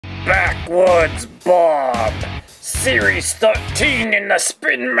Backwoods Bob, Series 13 in the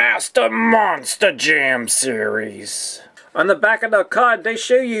Spin Master Monster Jam series. On the back of the card, they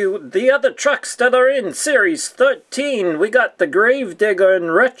show you the other trucks that are in Series 13. We got the Gravedigger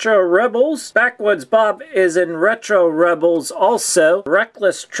in Retro Rebels. Backwoods Bob is in Retro Rebels also.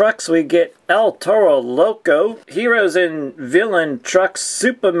 Reckless Trucks, we get El Toro Loco. Heroes in Villain Trucks.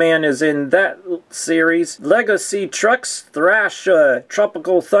 Superman is in that series. Legacy Trucks. Thrasher.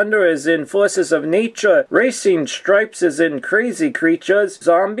 Tropical Thunder is in Forces of Nature. Racing Stripes is in Crazy Creatures.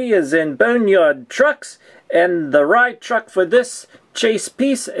 Zombie is in Boneyard Trucks. And the ride truck for this chase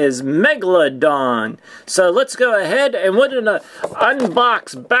piece is Megalodon. So let's go ahead and we're gonna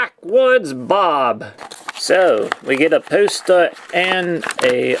unbox Backwoods Bob. So we get a poster and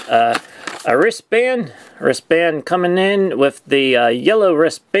a wristband. Wristband coming in with the yellow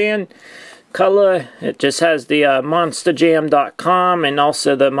wristband color. It just has the monsterjam.com and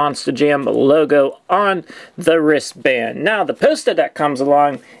also the Monster Jam logo on the wristband. Now the poster that comes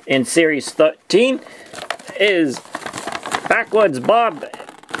along in Series 13 is Backwoods Bob.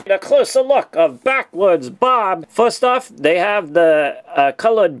 A closer look of Backwoods Bob. First off, they have the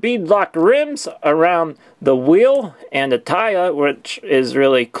colored beadlock rims around the wheel and the tire, which is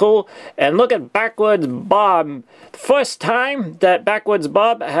really cool. And look at Backwoods Bob. First time that Backwoods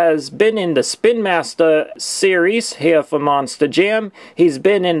Bob has been in the Spin Master series here for Monster Jam. He's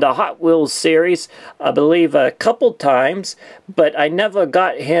been in the Hot Wheels series, I believe, a couple times, but I never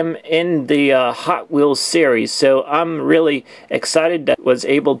got him in the Hot Wheels series. So I'm really excited that I was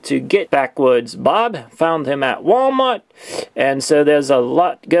able to get Backwoods Bob. Found him at Walmart, and so there's a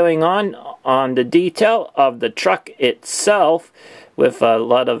lot going on the detail of the truck itself, with a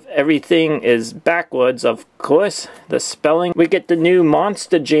lot of everything is backwards, of course. The spelling. We get the new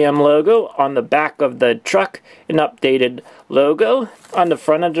Monster Jam logo on the back of the truck, an updated logo on the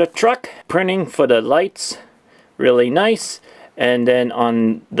front of the truck, printing for the lights, really nice. And then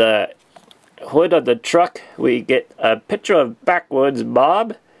on the hood of the truck we get a picture of Backwoods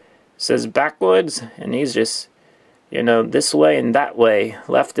Bob. It says backwards, and he's just, you know, this way and that way.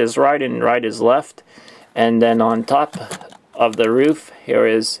 Left is right and right is left. And then on top of the roof, here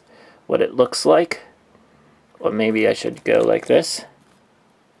is what it looks like. Or maybe I should go like this.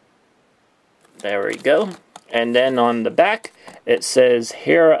 There we go. And then on the back, it says,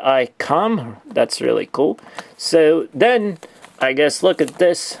 "Here I come." That's really cool. So then, I guess, look at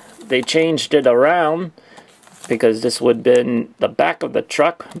this. They changed it around, because this would have been the back of the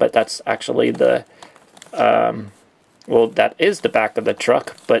truck, but that's actually the, well, that is the back of the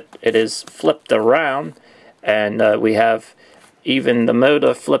truck, but it is flipped around, and we have even the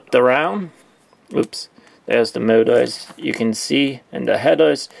motor flipped around. Oops, there's the motor, as you can see, and the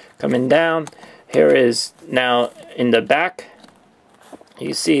headers coming down. Here is now in the back,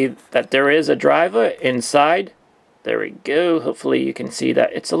 you see that there is a driver inside. There we go. Hopefully you can see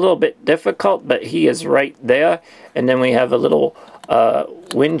that. It's a little bit difficult, but he is right there. And then we have a little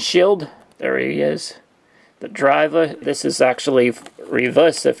windshield. There he is, the driver. This is actually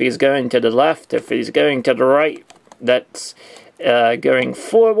reverse if he's going to the left. If he's going to the right, that's going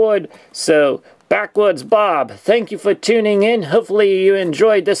forward. So Backwoods Bob, thank you for tuning in. Hopefully you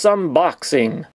enjoyed this unboxing.